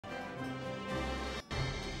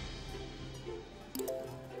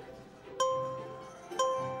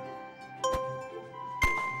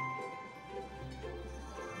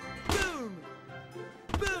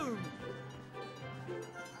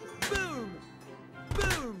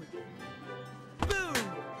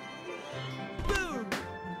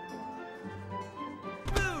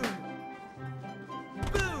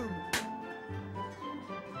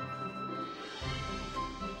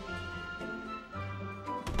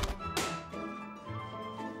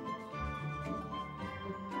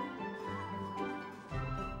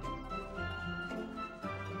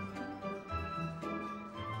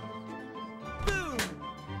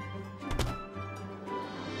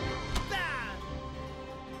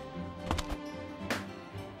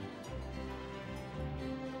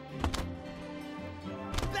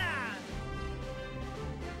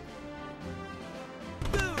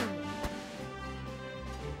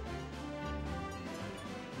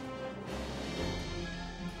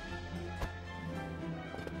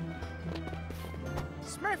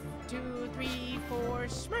2, 3, 4,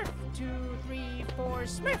 Smurf. 2, 3, 4,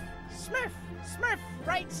 Smurf. Smurf, Smurf,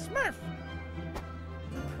 right, Smurf.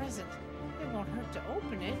 The present. It won't hurt to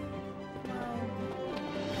open it.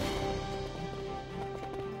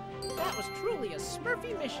 That was truly a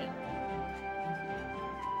Smurfy mission.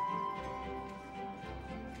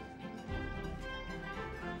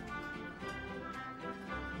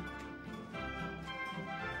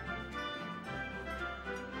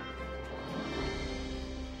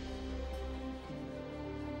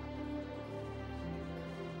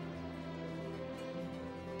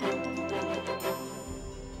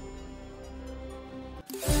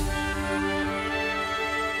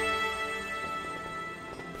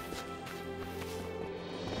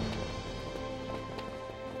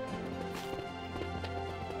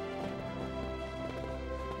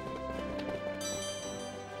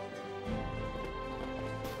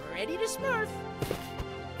 Ready to Smurf.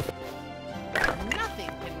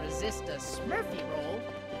 Nothing can resist a Smurfy roll.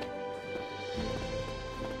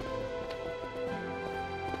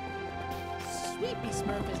 Sweepy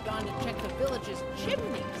Smurf has gone to check the village's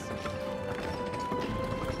chimneys.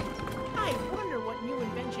 I wonder what new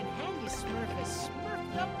invention Handy Smurf has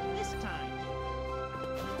smurfed up this time.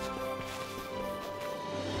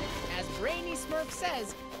 As Brainy Smurf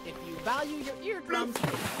says, if you value your eardrums,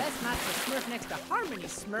 it's best not to Smurf next to Harmony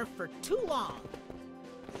Smurf for too long.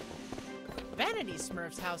 Vanity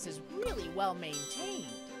Smurf's house is really well maintained,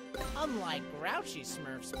 unlike Grouchy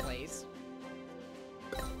Smurf's place.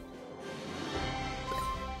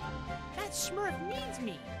 That Smurf needs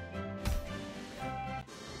me.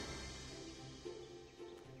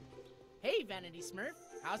 Hey, Vanity Smurf,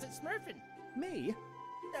 how's it smurfing? Me?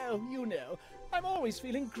 Oh, you know, I'm always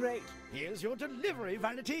feeling great. Here's your delivery,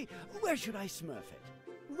 Vanity. Where should I Smurf it?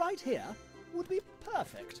 Right here would be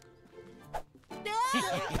perfect.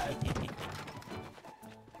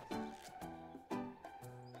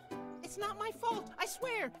 It's not my fault, I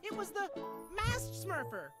swear. It was the masked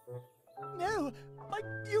Smurfer. No, my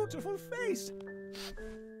beautiful face.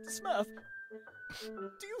 Smurf,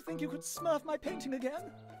 do you think you could Smurf my painting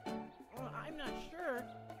again? Well, I'm not sure,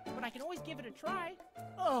 but I can always give it a try.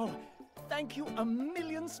 Oh, thank you a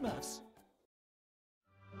million Smurfs.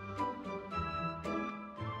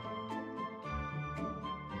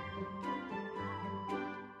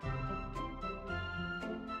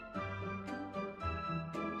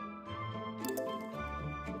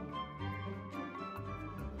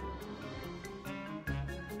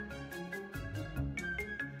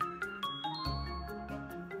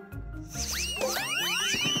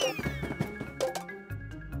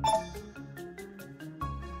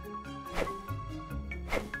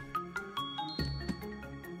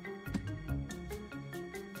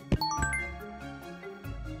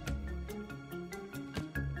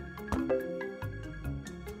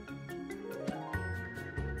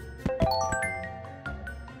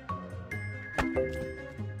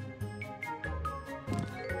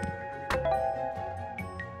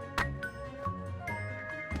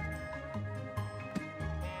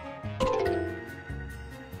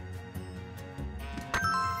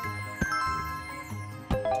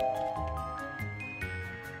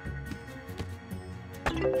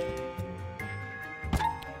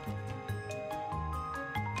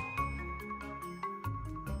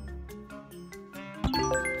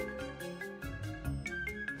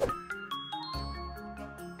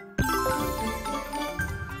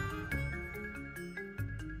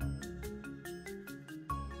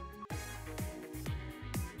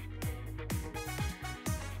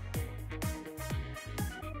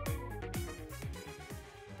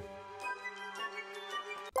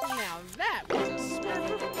 Now that was a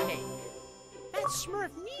Smurf of cake. That Smurf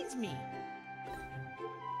needs me.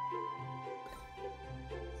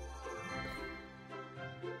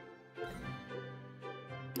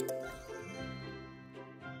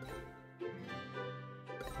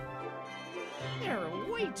 There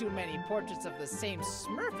are way too many portraits of the same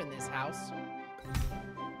Smurf in this house.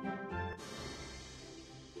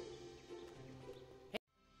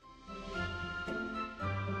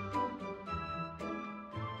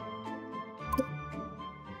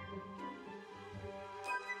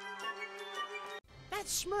 That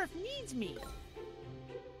Smurf needs me.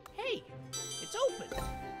 Hey, it's open.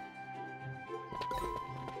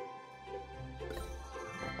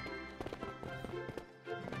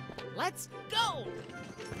 Let's go!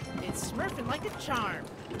 It's smurfing like a charm.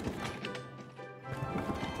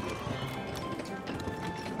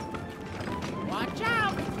 Watch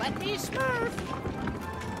out! Let me Smurf!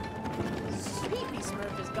 Sleepy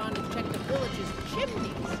Smurf has gone to check the village's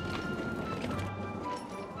chimneys.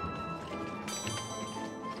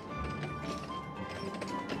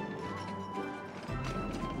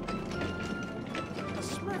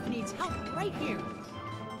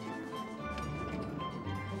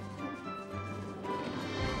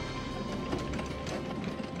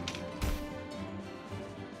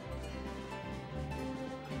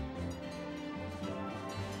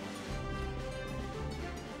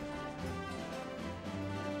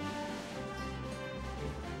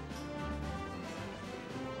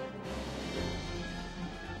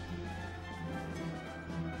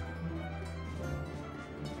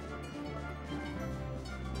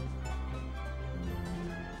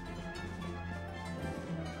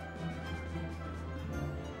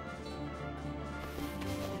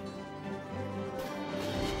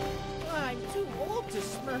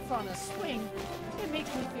 Smurf on a swing. It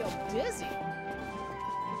makes me feel dizzy.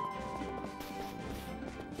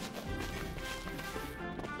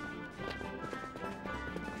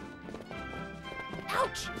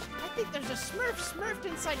 Ouch! I think there's a Smurf smurfed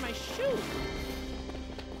inside my shoe.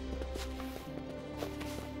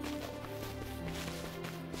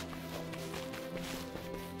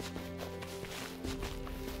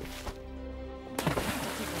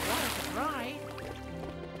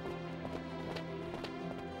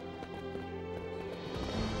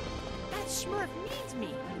 Smurf needs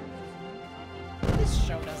me. This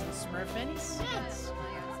show doesn't smurf any sense.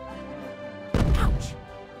 Ouch!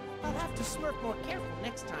 I'll have to smurf more careful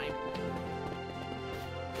next time.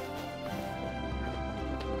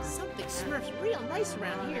 Something smurfs real nice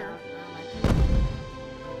around here.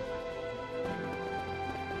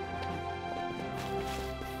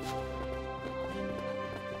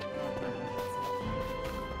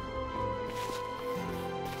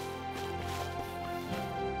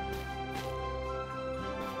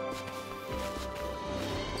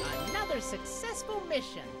 Successful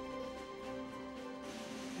mission.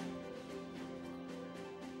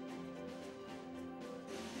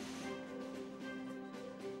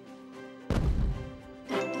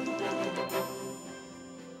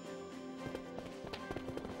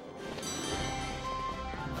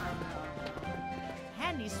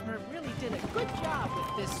 Handy Smurf really did a good job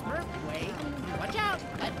with this Smurf way. Watch out!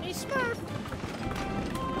 Let me Smurf!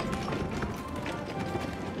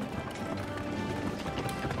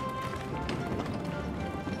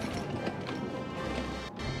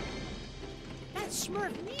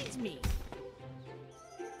 Smurf needs me.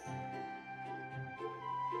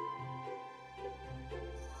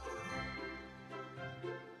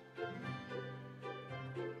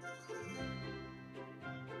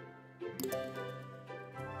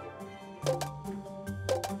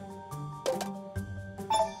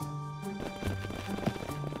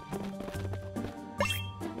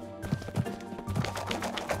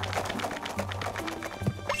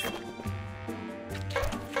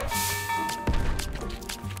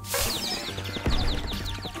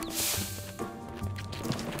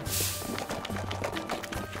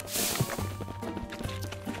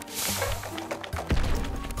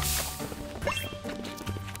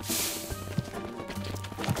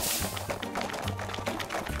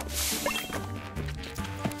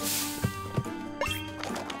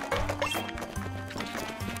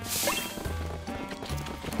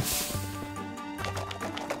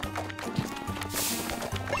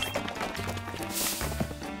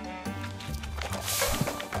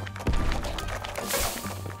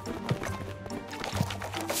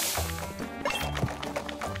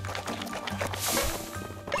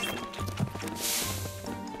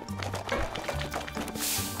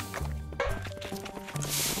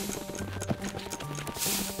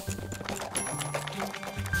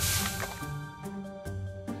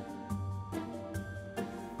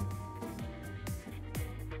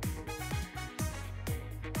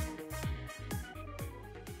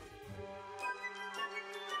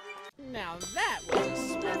 Now that was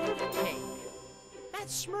a Smurf of cake. That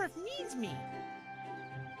Smurf needs me.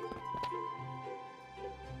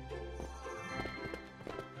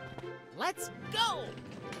 Let's go!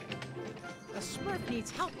 The Smurf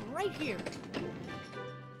needs help right here.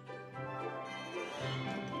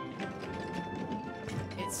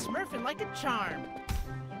 It's smurfing like a charm.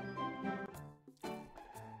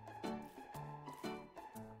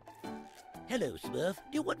 Hello, Smurf.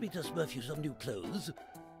 Do you want me to smurf you some new clothes?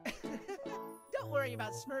 Don't worry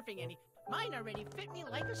about smurfing any. Mine already fit me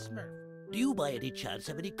like a Smurf. Do you by any chance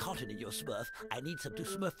have any cotton in your Smurf? I need some to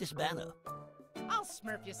smurf this banner. I'll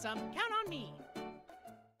smurf you some. Count on me.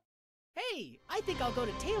 Hey, I think I'll go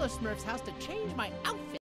to Taylor Smurf's house to change my outfit.